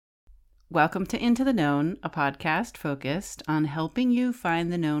Welcome to Into the Known, a podcast focused on helping you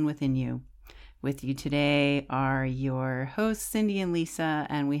find the known within you. With you today are your hosts, Cindy and Lisa,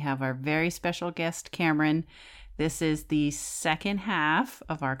 and we have our very special guest, Cameron. This is the second half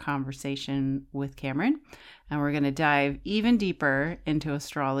of our conversation with Cameron, and we're going to dive even deeper into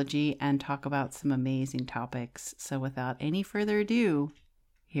astrology and talk about some amazing topics. So without any further ado,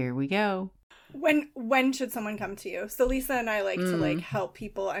 here we go. When should someone come to you? So Lisa and I like to help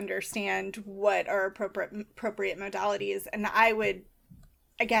people understand what are appropriate modalities. And I would,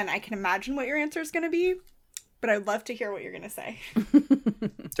 again, I can imagine what your answer is going to be, but I'd love to hear what you're going to say.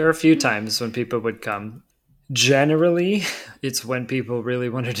 There are a few times when people would come. Generally, it's when people really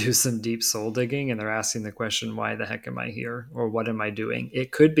want to do some deep soul digging and they're asking the question, why the heck am I here? Or what am I doing?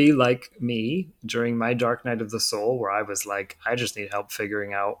 It could be like me during my dark night of the soul, where I was like, I just need help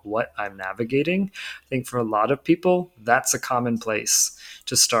figuring out what I'm navigating. I think for a lot of people, that's a common place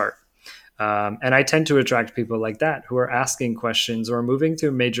to start. And I tend to attract people like that who are asking questions or moving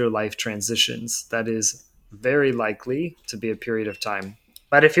through major life transitions. That is very likely to be a period of time.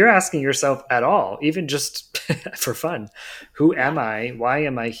 But if you're asking yourself at all, even just for fun, who am I? Why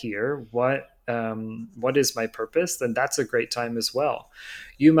am I here? What is my purpose? Then that's a great time as well.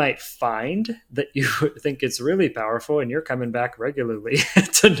 You might find that you think it's really powerful and you're coming back regularly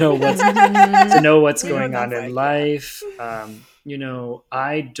to know what's going on in life.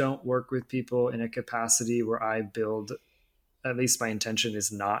 I don't work with people in a capacity where I build, at least my intention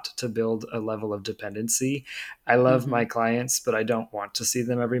is not to build a level of dependency. I love my clients, but I don't want to see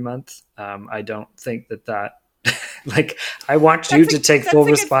them every month. I don't think that like, I want you to take full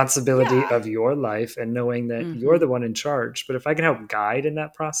responsibility of your life and knowing that you're the one in charge. But if I can help guide in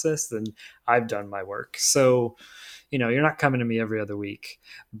that process, then I've done my work. So, you're not coming to me every other week,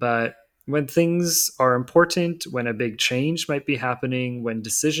 but when things are important, when a big change might be happening, when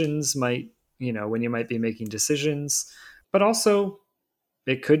decisions might, when you might be making decisions, but also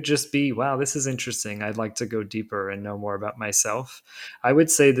it could just be, wow, this is interesting. I'd like to go deeper and know more about myself. I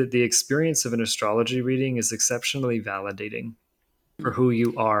would say that the experience of an astrology reading is exceptionally validating for who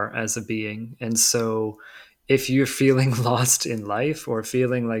you are as a being. And so if you're feeling lost in life or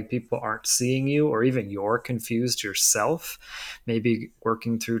feeling like people aren't seeing you, or even you're confused yourself, maybe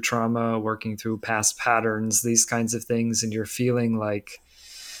working through trauma, working through past patterns, these kinds of things, and you're feeling like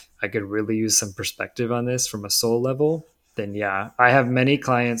I could really use some perspective on this from a soul level, then yeah, I have many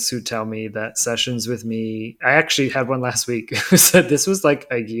clients who tell me that sessions with me, I actually had one last week who said this was like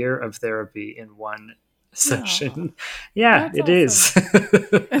a year of therapy in one session. Yeah, it is.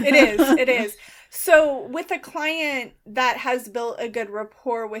 It is. So with a client that has built a good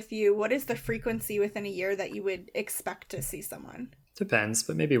rapport with you, what is the frequency within a year that you would expect to see someone? Depends,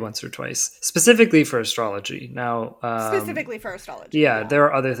 but maybe once or twice, specifically for astrology. Now, Yeah, there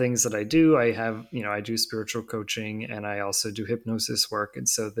are other things that I do. I have, I do spiritual coaching and I also do hypnosis work. And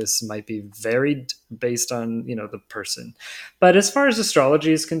so this might be varied based on, the person. But as far as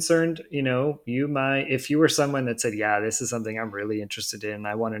astrology is concerned, you might, if you were someone that said, yeah, this is something I'm really interested in,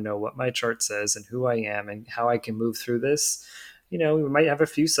 I want to know what my chart says and who I am and how I can move through this. We might have a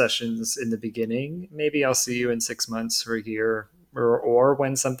few sessions in the beginning. Maybe I'll see you in 6 months or a year, or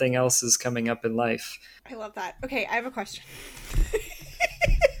when something else is coming up in life. I love that. Okay, I have a question.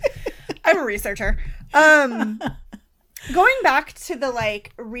 I'm a researcher. Going back to the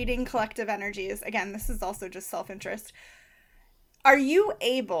reading collective energies, again, this is also just self-interest. Are you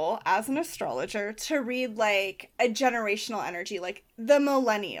able, as an astrologer, to read a generational energy, like the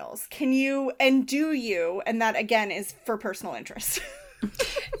millennials? Can you, and do you, and that again is for personal interest.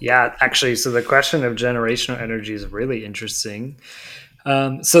 Yeah, actually, so the question of generational energy is really interesting.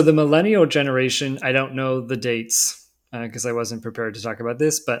 So the millennial generation, I don't know the dates because I wasn't prepared to talk about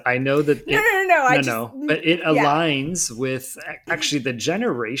this, but I know that but it aligns with actually the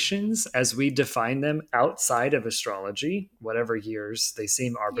generations as we define them outside of astrology, whatever years they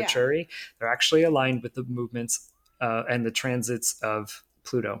seem arbitrary. They're actually aligned with the movements and the transits of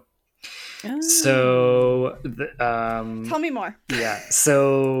Pluto. So tell me more. Yeah,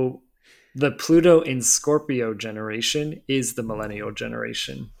 so the Pluto in Scorpio generation is the millennial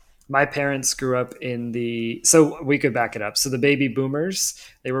generation. My parents grew up so we could back it up. So the baby boomers,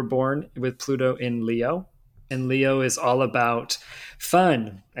 they were born with Pluto in Leo, and Leo is all about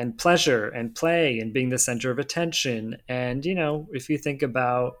fun and pleasure and play and being the center of attention. And if you think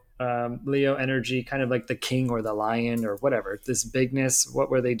about Leo energy, kind of like the king or the lion or whatever, this bigness, what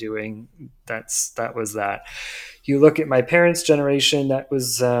were they doing? That was that. You look at my parents' generation, that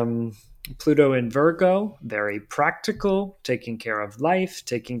was Pluto in Virgo, very practical, taking care of life,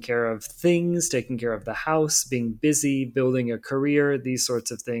 taking care of things, taking care of the house, being busy, building a career, these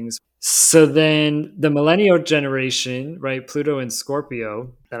sorts of things. So then the millennial generation, right? Pluto in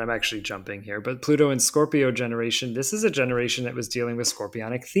Scorpio, and I'm actually jumping here, but Pluto in Scorpio generation, this is a generation that was dealing with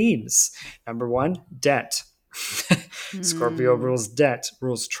scorpionic themes. Number one, debt. Scorpio rules debt,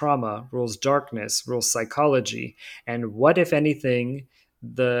 rules trauma, rules darkness, rules psychology. And what, if anything,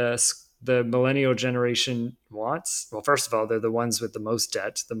 the millennial generation wants? Well, first of all, they're the ones with the most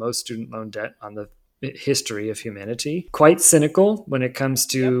debt, the most student loan debt on the history of humanity. Quite cynical when it comes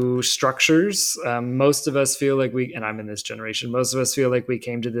to structures. Most of us feel like and I'm in this generation, most of us feel like we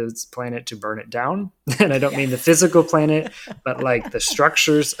came to this planet to burn it down. And I don't mean the physical planet, but like the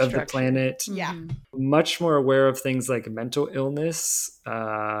structures of the planet. Yeah. Much more aware of things like mental illness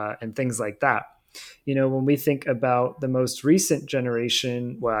and things like that. You know, when we think about the most recent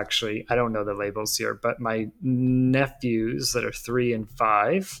generation, well, actually, I don't know the labels here, but my nephews that are 3 and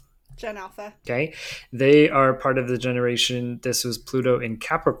 5, Gen Alpha. okay, they are part of the generation. This was Pluto in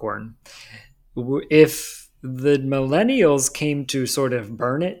Capricorn. If the millennials came to sort of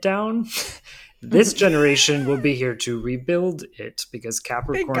burn it down, this generation will be here to rebuild it, because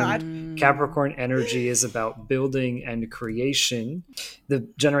Capricorn energy is about building and creation. The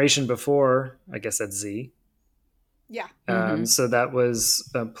generation before, I guess that's Z. Yeah. So that was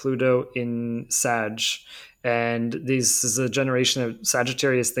Pluto in Sag. And this is a generation of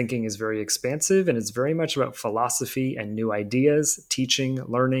Sagittarius thinking is very expansive, and it's very much about philosophy and new ideas, teaching,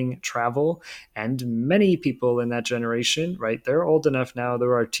 learning, travel. And many people in that generation, right, they're old enough now.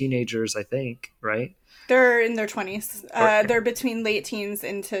 There are teenagers, I think, right? They're in their 20s. They're between late teens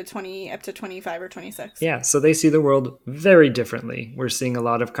into 20, up to 25 or 26. Yeah, so they see the world very differently. We're seeing a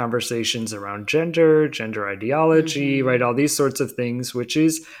lot of conversations around gender ideology, right? All these sorts of things, which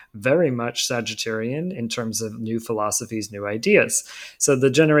is very much Sagittarian in terms of new philosophies, new ideas. So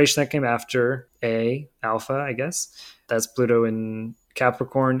the generation that came after, Alpha, I guess, that's Pluto in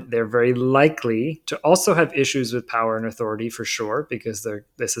Capricorn, they're very likely to also have issues with power and authority for sure, because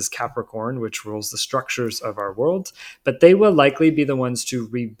this is Capricorn, which rules the structures of our world, but they will likely be the ones to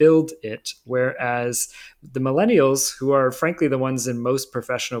rebuild it. Whereas the millennials, who are frankly the ones in most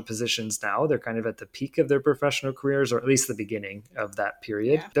professional positions now, they're kind of at the peak of their professional careers, or at least the beginning of that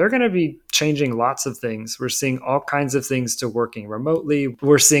period. Yeah. They're going to be changing lots of things. We're seeing all kinds of things to working remotely.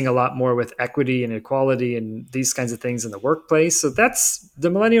 We're seeing a lot more with equity and equality and these kinds of things in the workplace. So that's the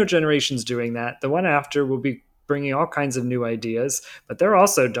millennial generation's doing that. The one after will be bringing all kinds of new ideas, but they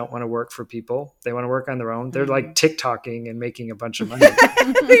also don't want to work for people. They want to work on their own. They're like TikToking and making a bunch of money.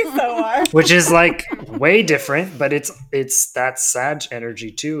 They so are. Which is like way different, but it's that Sag energy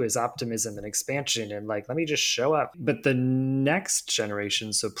too, is optimism and expansion and like, let me just show up. But the next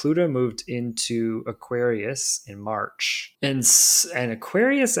generation, so Pluto moved into Aquarius in March. And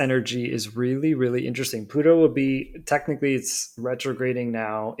Aquarius energy is really, really interesting. Pluto will be, technically it's retrograding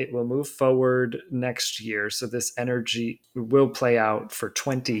now. It will move forward next year. So this energy will play out for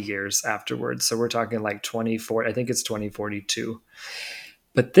 20 years afterwards. So we're talking like 24, I think it's 2042.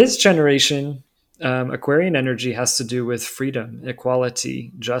 But this generation, Aquarian energy has to do with freedom,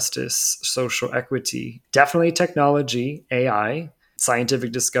 equality, justice, social equity, definitely technology, AI,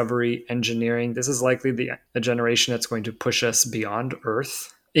 scientific discovery, engineering. This is likely a generation that's going to push us beyond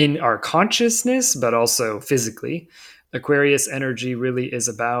Earth in our consciousness, but also physically. Aquarius energy really is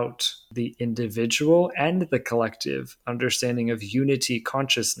about the individual and the collective understanding of unity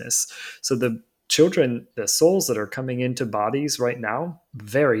consciousness. So the children, the souls that are coming into bodies right now,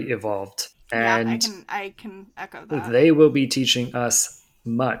 very evolved. And yeah, I can echo that. They will be teaching us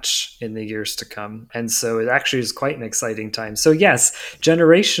much in the years to come. And so it actually is quite an exciting time. So yes,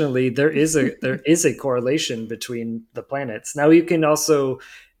 generationally, there is a correlation between the planets. Now you can also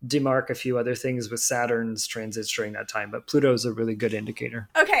demark a few other things with Saturn's transits during that time, but Pluto is a really good indicator.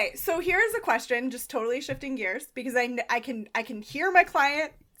 Okay, so here's a question, just totally shifting gears, because I can hear my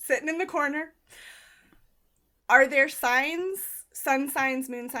client sitting in the corner. Are there signs, sun signs,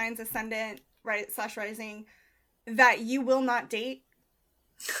 moon signs, ascendant, right / rising, that you will not date?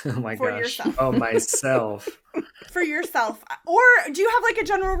 Oh my for gosh. Yourself? Oh, myself. For yourself. Or do you have like a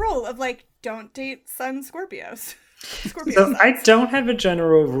general rule of like, don't date sun Scorpios? So I don't have a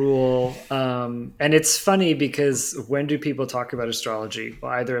general rule. And it's funny because when do people talk about astrology?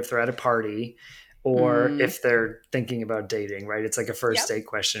 Well, either if they're at a party or if they're thinking about dating, right? It's like a first date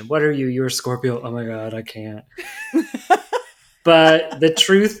question. What are you? You're a Scorpio. Oh my God, I can't. But the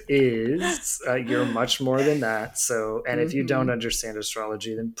truth is, you're much more than that. So, and if you don't Mm-hmm. understand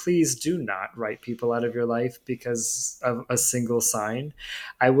astrology, then please do not write people out of your life because of a single sign.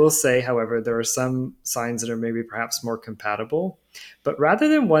 I will say, however, there are some signs that are maybe perhaps more compatible. But rather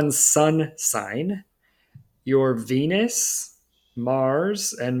than one sun sign, your Venus,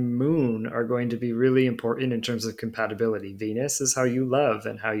 Mars, and Moon are going to be really important in terms of compatibility. Venus is how you love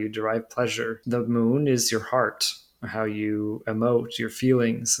and how you derive pleasure. The Moon is your heart, how you emote, your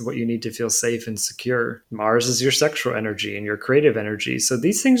feelings, what you need to feel safe and secure. Mars is your sexual energy and your creative energy. So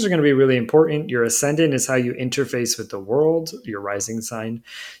these things are going to be really important. Your ascendant is how you interface with the world, your rising sign.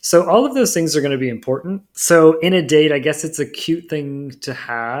 So all of those things are going to be important. So in a date, I guess it's a cute thing to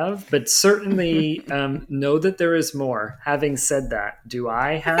have, but certainly know that there is more. Having said that, do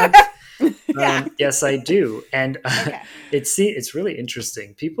I have? Yeah. Yes, I do. And Okay. it's really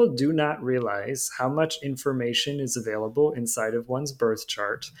interesting. People do not realize how much information is available inside of one's birth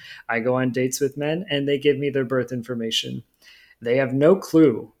chart. I go on dates with men and they give me their birth information. They have no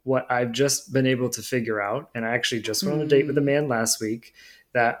clue what I've just been able to figure out. And I actually just went on a date with a man last week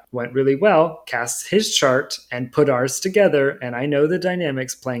that went really well, cast his chart and put ours together. And I know the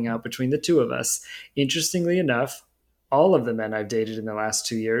dynamics playing out between the two of us. Interestingly enough, all of the men I've dated in the last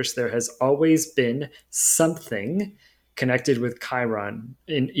 2 years, there has always been something connected with Chiron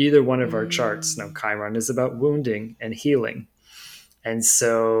in either one of our charts. Now, Chiron is about wounding and healing. And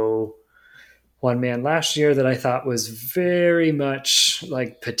so one man last year that I thought was very much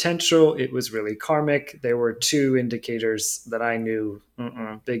like potential, it was really karmic. There were two indicators that I knew,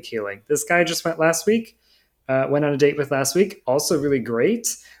 big healing. This guy just went last week, went on a date with last week, also really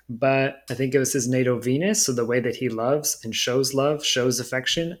great. But I think it was his natal Venus. So the way that he loves and shows love, shows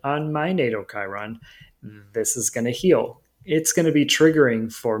affection on my natal Chiron, this is going to heal. It's going to be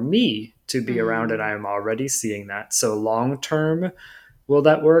triggering for me to be around, and I'm already seeing that. So long term, will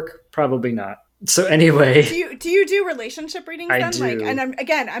that work? Probably not. So anyway, do you do relationship readings then? I do. Like,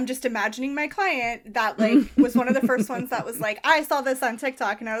 and I'm just imagining my client that like was one of the first ones that was like, I saw this on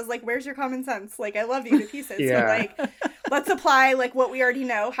TikTok and I was like, where's your common sense? Like, I love you to pieces. Yeah. So like, let's apply like what we already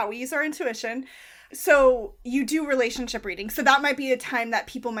know, how we use our intuition. So you do relationship readings. So that might be a time that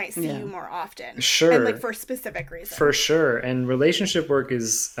people might see you more often. Sure. And like for specific reasons. For sure. And relationship work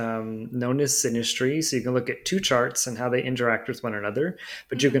is known as synastry. So you can look at two charts and how they interact with one another.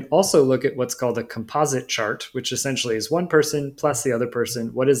 But you can also look at what's called a composite chart, which essentially is one person plus the other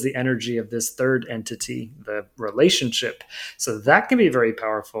person. What is the energy of this third entity, the relationship? So that can be very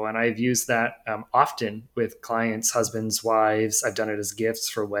powerful. And I've used that often with clients, husbands, wives. I've done it as gifts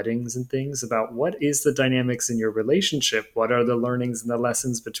for weddings and things about what is the dynamics in your relationship? What are the learnings and the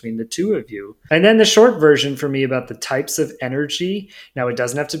lessons between the two of you? And then the short version for me about the types of energy. Now, it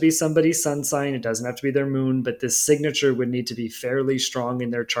doesn't have to be somebody's sun sign. It doesn't have to be their moon, but this signature would need to be fairly strong in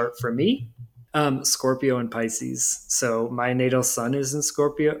their chart for me. Scorpio and Pisces. So my natal sun is in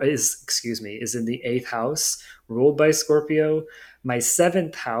Scorpio, is in the 8th house, ruled by Scorpio. My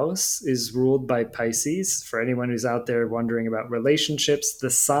 7th house is ruled by Pisces. For anyone who's out there wondering about relationships, the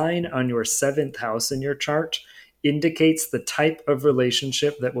sign on your 7th house in your chart indicates the type of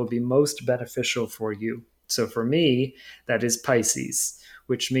relationship that will be most beneficial for you. So for me, that is Pisces,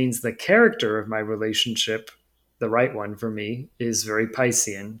 which means the character of my relationship, the right one for me, is very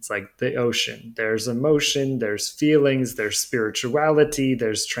Piscean. It's like the ocean. There's emotion, there's feelings, there's spirituality,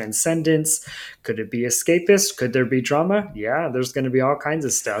 there's transcendence. Could it be escapist? Could there be drama? Yeah, there's going to be all kinds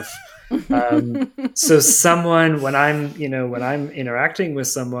of stuff. So someone, when I'm interacting with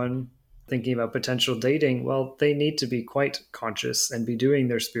someone, thinking about potential dating, well, they need to be quite conscious and be doing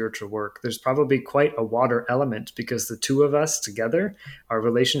their spiritual work. There's probably quite a water element because the two of us together, our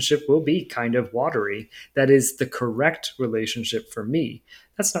relationship will be kind of watery. That is the correct relationship for me.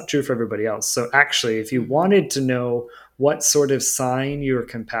 That's not true for everybody else. So actually, if you wanted to know what sort of sign you're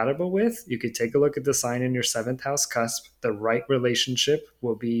compatible with, you could take a look at the sign in your 7th house cusp. The right relationship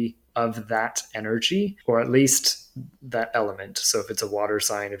will be of that energy, or at least that element. So if it's a water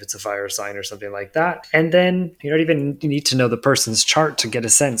sign, if it's a fire sign or something like that. And then you don't even need to know the person's chart to get a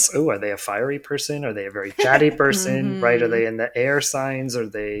sense. Oh, are they a fiery person? Are they a very chatty person? Right? Are they in the air signs? Are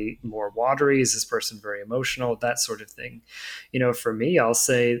they more watery? Is this person very emotional? That sort of thing. For me, I'll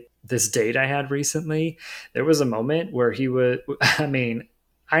say this date I had recently, there was a moment where he would,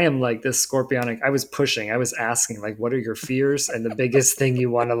 I am like this scorpionic. I was pushing. I was asking, like, what are your fears and the biggest thing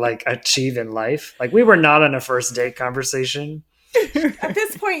you want to like achieve in life? Like, we were not on a first date conversation. At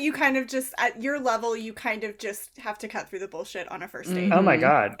this point, you kind of just, at your level, you kind of just have to cut through the bullshit on a first date. Oh my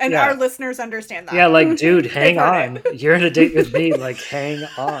God. And our listeners understand that. Yeah, like, dude, hang on. You're on a date with me. Like, hang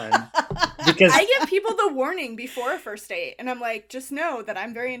on. Because I give people the warning before a first date, and I'm like, just know that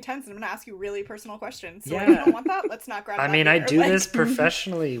I'm very intense, and I'm gonna ask you really personal questions. So if you don't want that, let's not grab I that mean, I here. do Like, this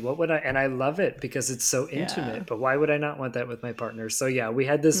professionally. What would I? And I love it because it's so intimate. Yeah. But why would I not want that with my partner? So yeah, we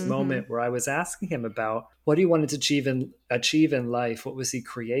had this moment where I was asking him about what he wanted to achieve in life. What was he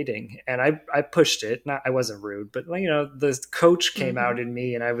creating? And I pushed it. Not I wasn't rude, but the coach came out in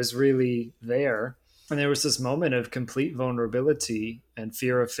me, and I was really there. And there was this moment of complete vulnerability and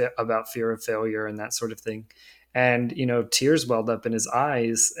fear of failure and that sort of thing. And tears welled up in his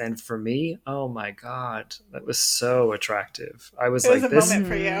eyes, and for me, oh my god, that was so attractive. I was it was like a this moment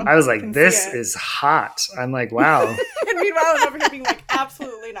for you. I was I like, can this see it. is hot. I'm like, wow. And meanwhile, I'm over here being like,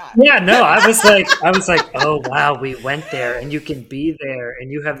 absolutely not. Yeah, no, I was like, oh wow, we went there, and you can be there,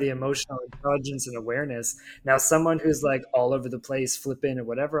 and you have the emotional intelligence and awareness. Now, someone who's like all over the place, flipping or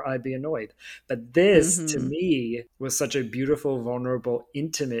whatever, I'd be annoyed. But this, to me, was such a beautiful, vulnerable,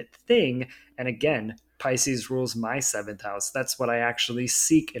 intimate thing. And again, Pisces rules my seventh house. That's what I actually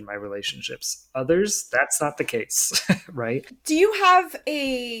seek in my relationships. Others, that's not the case, right? Do you have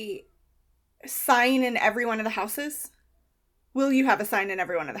a sign in every one of the houses? Will you have a sign in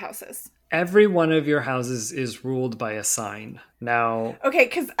every one of the houses? Every one of your houses is ruled by a sign. Now, okay,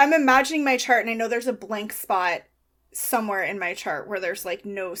 because I'm imagining my chart, and I know there's a blank spot somewhere in my chart where there's like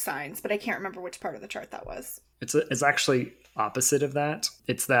no signs, but I can't remember which part of the chart that was. It's actually opposite of that.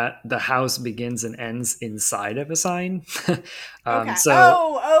 It's that the house begins and ends inside of a sign. Okay.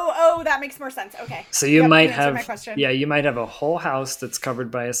 So That makes more sense. Okay. So you might have my question. Yeah, you might have a whole house that's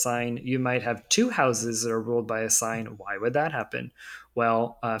covered by a sign. You might have two houses that are ruled by a sign. Why would that happen?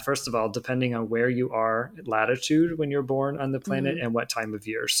 Well, first of all, depending on where you are, latitude when you're born on the planet and what time of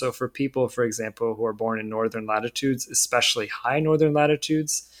year. So for people, for example, who are born in northern latitudes, especially high northern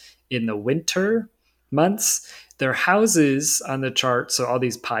latitudes, in the winter months, their houses on the chart, so all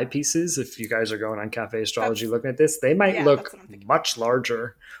these pie pieces, if you guys are going on Cafe Astrology looking at this, they might look much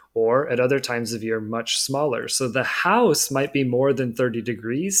larger, or at other times of year, much smaller. So the house might be more than 30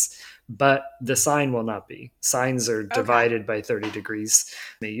 degrees, but the sign will not be. Signs are divided by 30 degrees.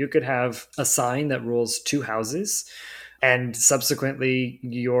 You could have a sign that rules two houses, and subsequently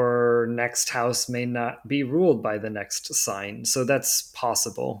your next house may not be ruled by the next sign. So that's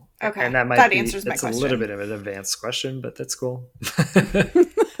possible. Okay. And that answers my question. It's a little bit of an advanced question, but that's cool.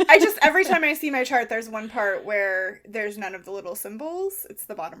 Every time I see my chart, there's one part where there's none of the little symbols. It's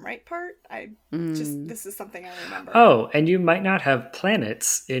the bottom right part. This is something I remember. Oh, and you might not have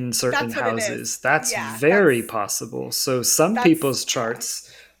planets in certain houses. That's very possible. So some people's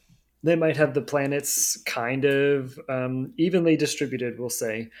charts, they might have the planets kind of evenly distributed, we'll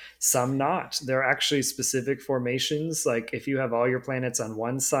say. Some not. There are actually specific formations. Like if you have all your planets on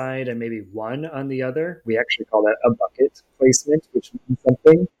one side and maybe one on the other, we actually call that a bucket placement, which means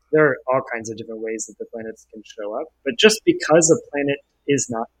something. There are all kinds of different ways that the planets can show up. But just because a planet is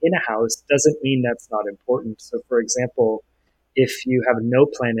not in a house doesn't mean that's not important. So for example, if you have no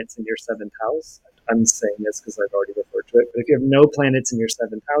planets in your seventh house, I'm saying this because I've already referred to it, but if you have no planets in your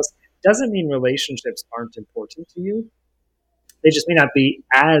seventh house, doesn't mean relationships aren't important to you. They just may not be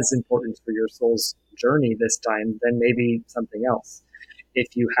as important for your soul's journey this time than maybe something else.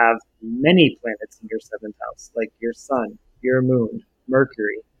 If you have many planets in your seventh house, like your sun, your moon,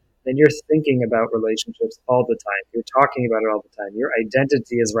 Mercury, then you're thinking about relationships all the time. You're talking about it all the time. Your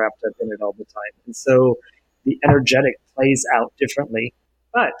identity is wrapped up in it all the time. And so the energetic plays out differently.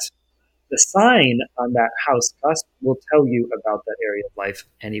 But the sign on that house cusp will tell you about that area of life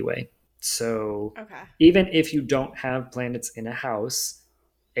anyway. So even if you don't have planets in a house,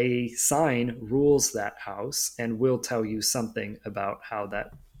 a sign rules that house and will tell you something about how that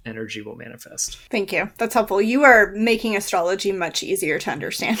energy will manifest. Thank you. That's helpful. You are making astrology much easier to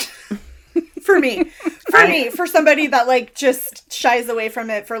understand. For me. For somebody that like just shies away from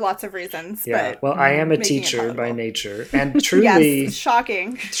it for lots of reasons. Yeah. But well, I am a teacher by nature. And truly yes,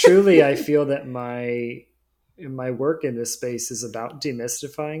 shocking. Truly, I feel that my work in this space is about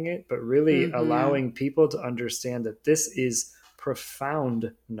demystifying it, but really allowing people to understand that this is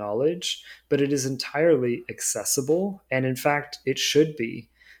profound knowledge, but it is entirely accessible. And in fact, it should be,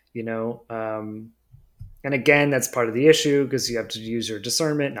 and again, that's part of the issue because you have to use your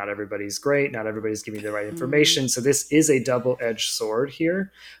discernment. Not everybody's great. Not everybody's giving you the right information. So this is a double-edged sword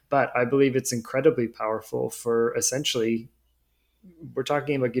here, but I believe it's incredibly powerful for essentially, we're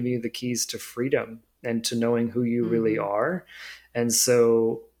talking about giving you the keys to freedom and to knowing who you really are. And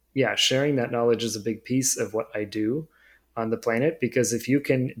so, yeah, sharing that knowledge is a big piece of what I do on the planet, because if you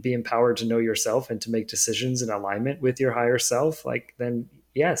can be empowered to know yourself and to make decisions in alignment with your higher self, then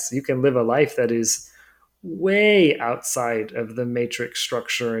yes, you can live a life that is way outside of the matrix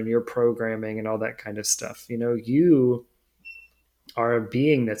structure and your programming and all that kind of stuff. You are a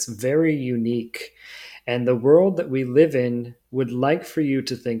being that's very unique. And the world that we live in would like for you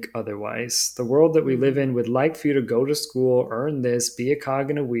to think otherwise. The world that we live in would like for you to go to school, earn this, be a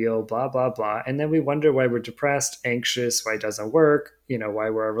cog in a wheel, blah, blah, blah. And then we wonder why we're depressed, anxious, why it doesn't work, why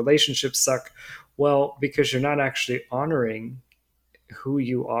our relationships suck. Well, because you're not actually honoring who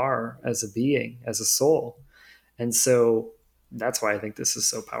you are as a being, as a soul. And so that's why I think this is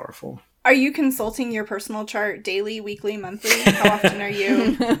so powerful. Are you consulting your personal chart daily, weekly, monthly? How often are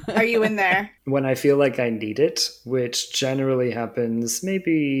you in there? When I feel like I need it, which generally happens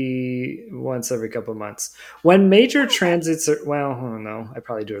maybe once every couple of months. When major transits are, well, I don't know, I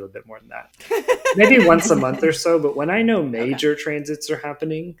probably do it a little bit more than that. Maybe once a month or so, but when I know major transits are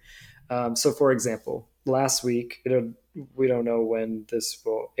happening, so for example, last week, we don't know when this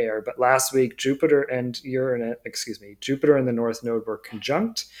will air, but last week, Jupiter and the North Node were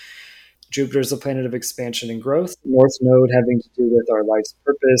conjunct. Jupiter is a planet of expansion and growth. North Node having to do with our life's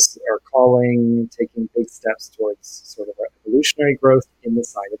purpose, our calling, taking big steps towards sort of our evolutionary growth in the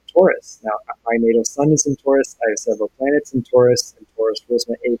sign of Taurus. Now, my natal sun is in Taurus. I have several planets in Taurus, and Taurus rules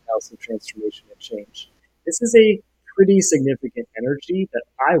my 8th house of transformation and change. This is a pretty significant energy that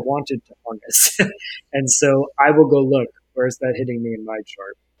I wanted to harness. And so I will go look, where's that hitting me in my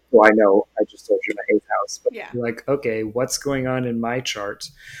chart? Well, I know I just told you my 8th house, but you're like, okay, what's going on in my chart?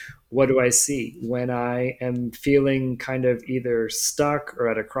 What do I see when I am feeling kind of either stuck or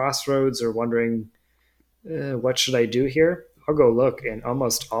at a crossroads or wondering, what should I do here? I'll go look, and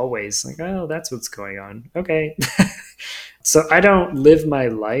almost always like, oh, that's what's going on. Okay. So I don't live my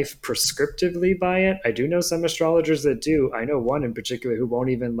life prescriptively by it. I do know some astrologers that do. I know one in particular who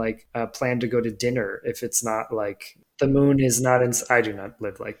won't even plan to go to dinner if it's not like the moon is not in. I do not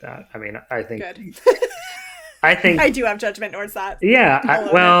live like that. I mean, I think. Good. I think I do have judgment towards that. Yeah.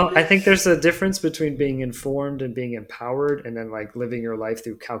 I think there's a difference between being informed and being empowered and then living your life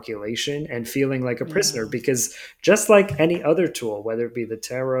through calculation and feeling like a prisoner, because just like any other tool, whether it be the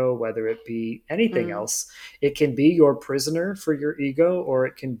tarot, whether it be anything else, it can be your prisoner for your ego, or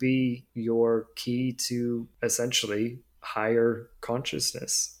it can be your key to essentially higher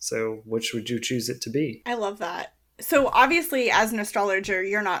consciousness. So which would you choose it to be? I love that. So obviously, as an astrologer,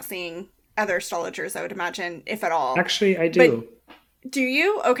 you're not seeing other astrologers, I would imagine, if at all. Actually, I do. But do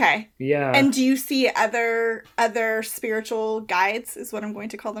you? Okay. Yeah. And do you see other spiritual guides, is what I'm going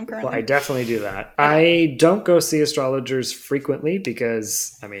to call them currently? Well, I definitely do that. I don't go see astrologers frequently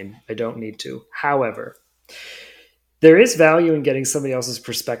because, I don't need to. However, there is value in getting somebody else's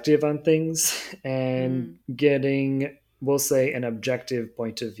perspective on things and getting, we'll say, an objective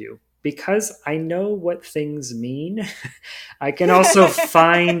point of view. Because I know what things mean, I can also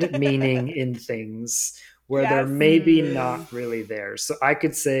find meaning in things where they're maybe not really there. So I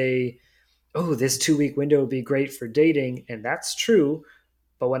could say, oh, this 2-week window would be great for dating. And that's true.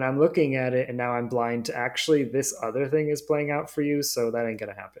 But when I'm looking at it and now I'm blind to actually this other thing is playing out for you, so that ain't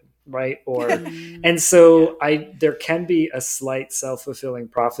going to happen. Right. And so there can be a slight self-fulfilling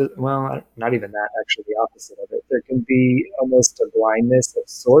prophet. Well, not even that, actually the opposite of it. There can be almost a blindness of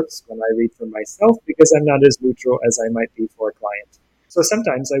sorts when I read for myself because I'm not as neutral as I might be for a client. So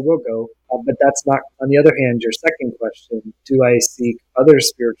sometimes I will go, but that's not, on the other hand, your second question, do I seek other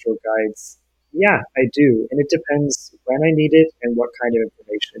spiritual guides? Yeah, I do. And it depends when I need it and what kind of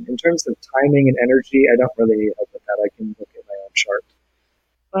information. In terms of timing and energy, I don't really need help with that. I can look at my own chart.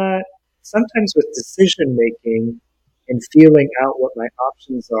 But sometimes with decision making and feeling out what my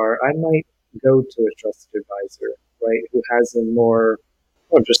options are, I might go to a trusted advisor, right, who has a more,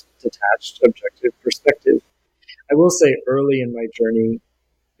 just detached, objective perspective. I will say early in my journey,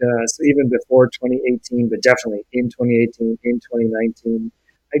 so even before 2018, but definitely in 2018, in 2019,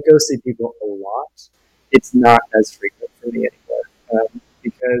 I go see people a lot. It's not as frequent for me anymore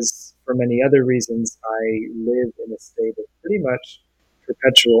because for many other reasons, I live in a state of pretty much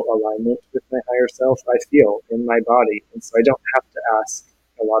perpetual alignment with my higher self, I feel, in my body. And so I don't have to ask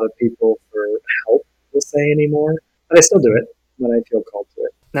a lot of people for help, we'll say, anymore. But I still do it when I feel called to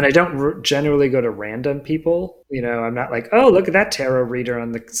it. And I don't generally go to random people. I'm not like, oh, look at that tarot reader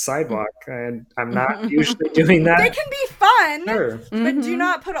on the sidewalk. And I'm not usually doing that. They can be fun, sure, but do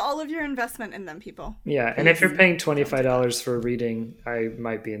not put all of your investment in them, people. Yeah, and if you're paying $25 for a reading, I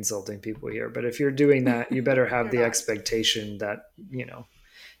might be insulting people here. But if you're doing that, you better have the expectation that,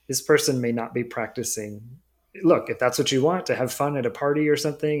 this person may not be practicing. Look, if that's what you want, to have fun at a party or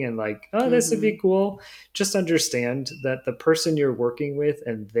something and this would be cool, just understand that the person you're working with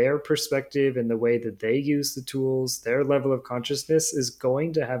and their perspective and the way that they use the tools, their level of consciousness is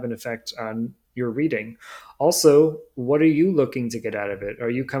going to have an effect on your reading. Also, what are you looking to get out of it? Are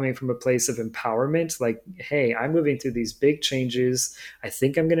you coming from a place of empowerment? Like, hey, I'm moving through these big changes. I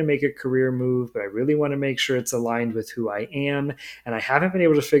think I'm going to make a career move, but I really want to make sure it's aligned with who I am. And I haven't been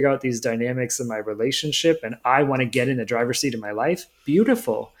able to figure out these dynamics in my relationship, and I want to get in the driver's seat of my life.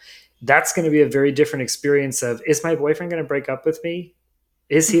 Beautiful. That's going to be a very different experience of, is my boyfriend going to break up with me?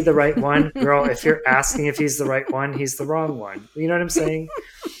 Is he the right one? Girl, if you're asking if he's the right one, he's the wrong one. You know what I'm saying?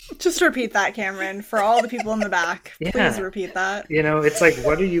 Just repeat that, Cameron, for all the people in the back. Yeah. Please repeat that. You know, it's like,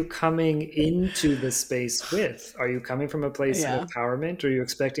 what are you coming into the space with? Are you coming from a place of empowerment, or are you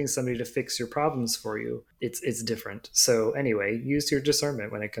expecting somebody to fix your problems for you? It's different. So anyway, use your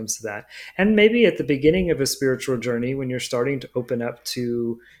discernment when it comes to that. And maybe at the beginning of a spiritual journey, when you're starting to open up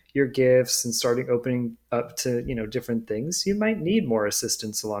to your gifts and starting opening up to, you know, different things, you might need more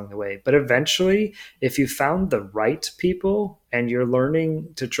assistance along the way. But eventually, if you found the right people and you're learning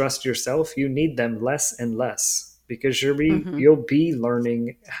to trust yourself, you need them less and less, because you'll be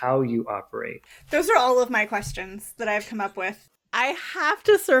learning how you operate. Those are all of my questions that I've come up with. I have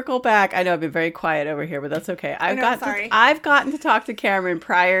to circle back. I know I've been very quiet over here, but that's okay. I've gotten to talk to Cameron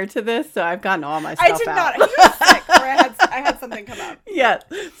prior to this, so I've gotten all my stuff out. I did not. You were sick, or I had something come up. Yeah.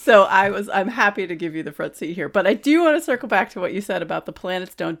 So I'm happy to give you the front seat here, but I do want to circle back to what you said about the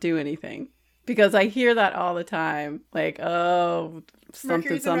planets don't do anything, because I hear that all the time. Like, oh,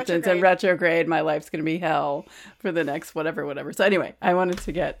 something's in retrograde. My life's going to be hell for the next whatever. So anyway, I wanted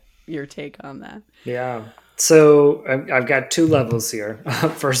to get your take on that. Yeah. So I've got two levels here.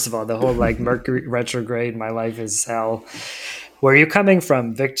 First of all, the whole like Mercury retrograde, my life is hell. Where are you coming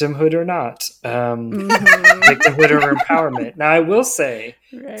from? Victimhood or not? Victimhood or empowerment? Now, I will say,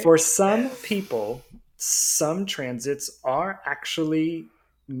 for some people, some transits are actually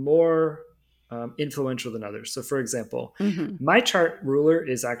more influential than others. So for example, my chart ruler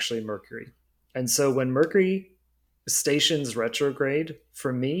is actually Mercury. And so when Mercury stations retrograde,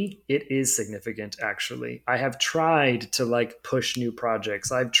 for me, it is significant. Actually, I have tried to like push new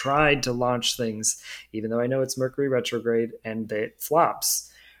projects. I've tried to launch things, even though I know it's Mercury retrograde and it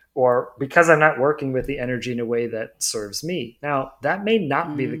flops, or because I'm not working with the energy in a way that serves me. Now, that may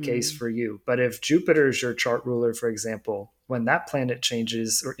not be the case for you, but if Jupiter is your chart ruler, for example, when that planet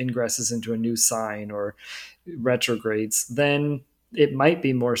changes or ingresses into a new sign or retrogrades, then it might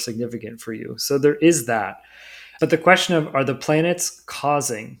be more significant for you. So there is that. But the question of, are the planets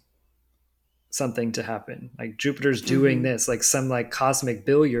causing something to happen? Like Jupiter's doing this, like some like cosmic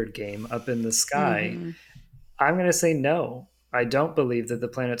billiard game up in the sky. I'm going to say no. I don't believe that the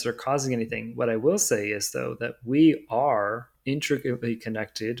planets are causing anything. What I will say is, though, that we are intricately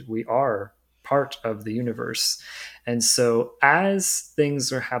connected. We are part of the universe. And so as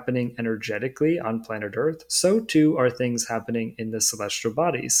things are happening energetically on planet Earth, so too are things happening in the celestial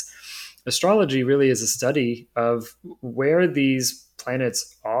bodies. Astrology really is a study of where these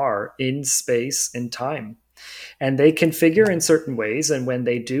planets are in space and time. And they configure in certain ways. And when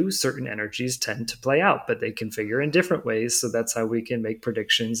they do, certain energies tend to play out, but they configure in different ways. So that's how we can make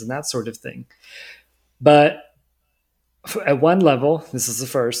predictions and that sort of thing. But at one level, this is the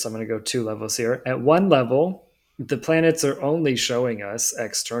first, I'm going to go 2 levels here. At one level, the planets are only showing us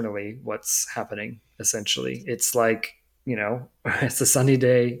externally what's happening, essentially. It's like, you know, it's a sunny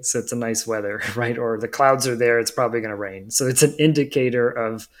day, so it's a nice weather, right? Or the clouds are there, it's probably going to rain. So it's an indicator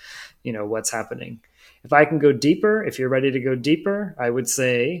of, you know, what's happening. If I can go deeper, if you're ready to go deeper, I would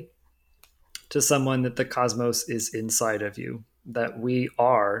say to someone that the cosmos is inside of you, that we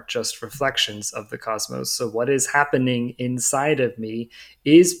are just reflections of the cosmos. So what is happening inside of me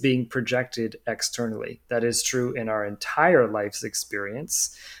is being projected externally. That is true in our entire life's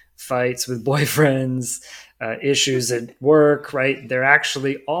experience. Fights with boyfriends, issues at work, right? They're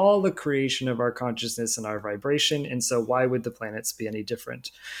actually all the creation of our consciousness and our vibration. And so why would the planets be any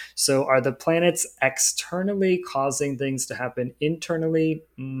different? So are the planets externally causing things to happen internally?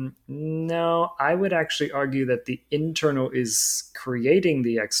 No, I would actually argue that the internal is creating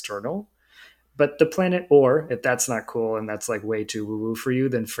the external. But the planet, or if that's not cool and that's like way too woo-woo for you,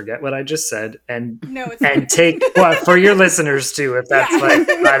 then forget what I just said and take well, for your listeners too. If that's like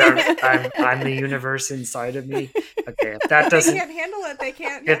I'm the universe inside of me. Okay, if that doesn't, they can't handle it. They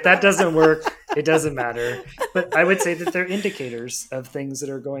can't. If that doesn't work, it doesn't matter. But I would say that they're indicators of things that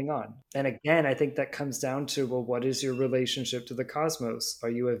are going on. And again, I think that comes down to, well, what is your relationship to the cosmos?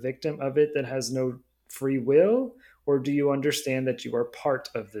 Are you a victim of it that has no free will? Or do you understand that you are part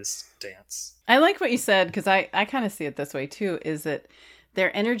of this dance? I like what you said, because I kind of see it this way too, is that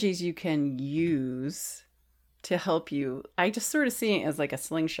they're energies you can use to help you. I just sort of see it as like a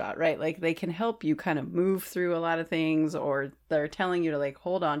slingshot, right? Like they can help you kind of move through a lot of things, or they're telling you to like,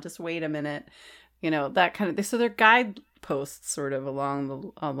 hold on, just wait a minute, that kind of, so they're guideposts sort of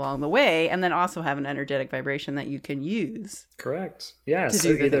along the way, and then also have an energetic vibration that you can use. Correct. Yeah. To So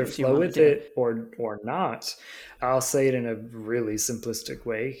do the either things you flow wanna with do. it or not. I'll say it in a really simplistic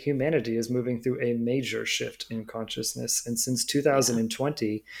way. Humanity is moving through a major shift in consciousness. And since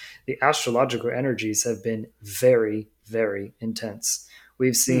 2020, the astrological energies have been very, very intense.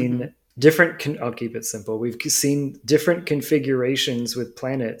 We've seen I'll keep it simple. We've seen different configurations with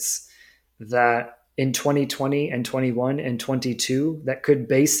planets that in 2020 and 21 and 22 that could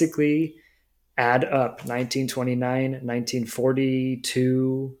basically add up 1929,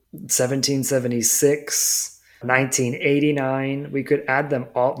 1942, 1776, 1989. We could add them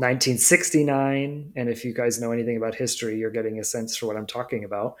all, 1969. And if you guys know anything about history, you're getting a sense for what I'm talking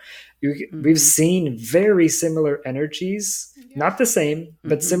about. We've seen very similar energies, not the same,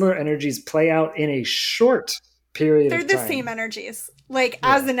 but similar energies play out in a short period of time. They're the same energies. Like,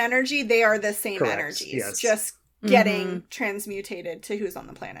 as an energy, they are the same energies. Yes. Just getting transmutated to who's on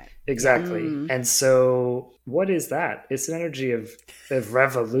the planet. Exactly. And so what is that? It's an energy of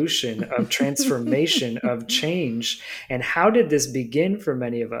revolution, of transformation, of change. And how did this begin for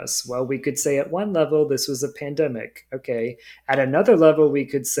many of us? Well, we could say at one level, this was a pandemic. Okay. At another level, we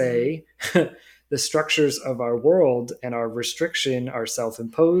could say the structures of our world and our restriction are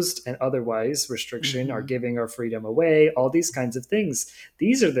self-imposed, and otherwise restriction are giving our freedom away, all these kinds of things.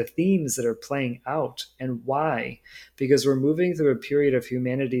 These are the themes that are playing out. And why? Because we're moving through a period of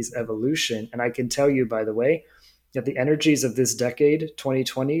humanity's evolution. And I can tell you, by the way, that the energies of this decade,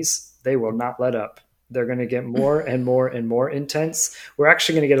 2020s, they will not let up. They're going to get more and more and more intense. We're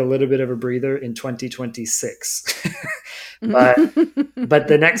actually going to get a little bit of a breather in 2026. But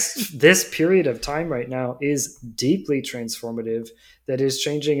this period of time right now is deeply transformative, that is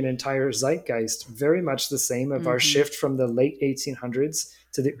changing an entire zeitgeist, very much the same of our shift from the late 1800s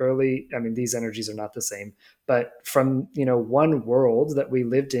to the early, these energies are not the same, but from, one world that we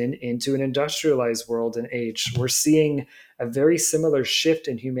lived in into an industrialized world and age. We're seeing a very similar shift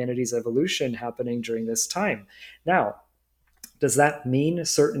in humanity's evolution happening during this time. Now, does that mean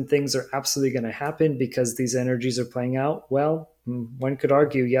certain things are absolutely going to happen because these energies are playing out? Well, one could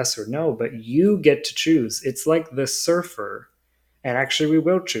argue yes or no, but you get to choose. It's like the surfer. And actually, we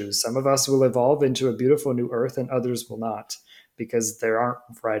will choose. Some of us will evolve into a beautiful new earth and others will not, because they aren't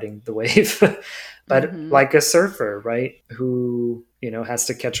riding the wave. But like a surfer, right, who, has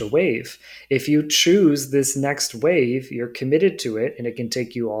to catch a wave. If you choose this next wave, you're committed to it and it can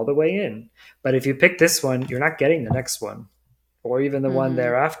take you all the way in. But if you pick this one, you're not getting the next one, or even the one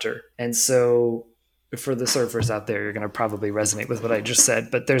thereafter. And so for the surfers out there, you're going to probably resonate with what I just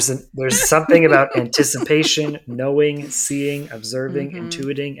said, but there's something about anticipation, knowing, seeing, observing,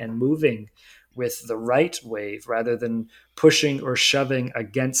 intuiting, and moving with the right wave rather than pushing or shoving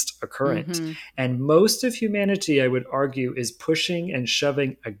against a current. And most of humanity, I would argue, is pushing and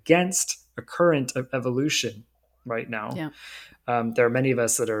shoving against a current of evolution right now. Yeah. There are many of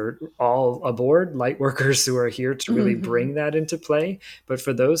us that are all aboard, light workers who are here to really bring that into play. But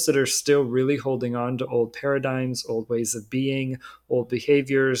for those that are still really holding on to old paradigms, old ways of being, old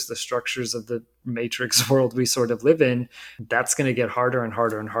behaviors, the structures of the matrix world we sort of live in, that's going to get harder and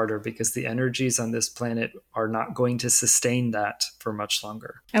harder and harder, because the energies on this planet are not going to sustain that for much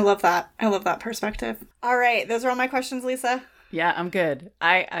longer. I love that. I love that perspective. All right. Those are all my questions, Lisa. Yeah, I'm good.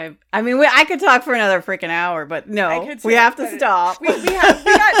 I could talk for another freaking hour, but no, we have to stop. We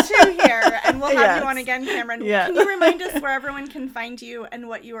got two here, and we'll have you on again, Cameron. Yeah. Can you remind us where everyone can find you and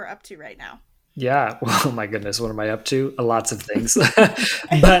what you are up to right now? Yeah. Well, oh my goodness, what am I up to? Lots of things.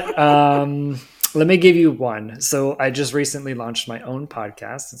 But let me give you one. So I just recently launched my own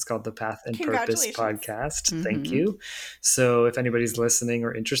podcast. It's called the Path and Purpose Podcast. Thank you. So if anybody's listening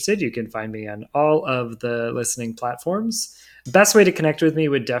or interested, you can find me on all of the listening platforms. Best way to connect with me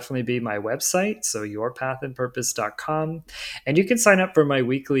would definitely be my website, so yourpathandpurpose.com. And you can sign up for my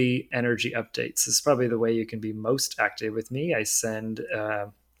weekly energy updates. This is probably the way you can be most active with me. I send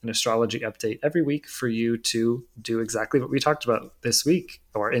an astrology update every week for you to do exactly what we talked about this week,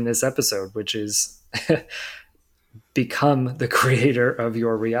 or in this episode, which is become the creator of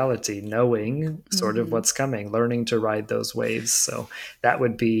your reality, knowing sort of what's coming, learning to ride those waves. So that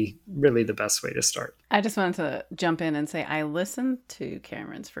would be really the best way to start. I just wanted to jump in and say I listened to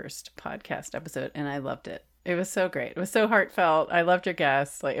Cameron's first podcast episode and I loved it. It was so great. It was so heartfelt. I loved your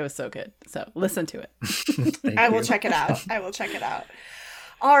guests. It was so good. So listen to it. I will check it out.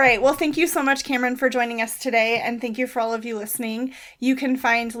 All right. Well, thank you so much, Cameron, for joining us today. And thank you for all of you listening. You can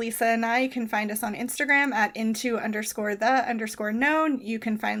find Lisa and I. You can find us on Instagram at into_the_known. You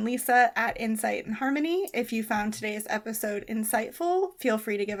can find Lisa at Insight and Harmony. If you found today's episode insightful, feel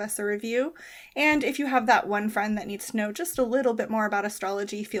free to give us a review. And if you have that one friend that needs to know just a little bit more about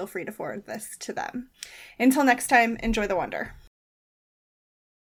astrology, feel free to forward this to them. Until next time, enjoy the wonder.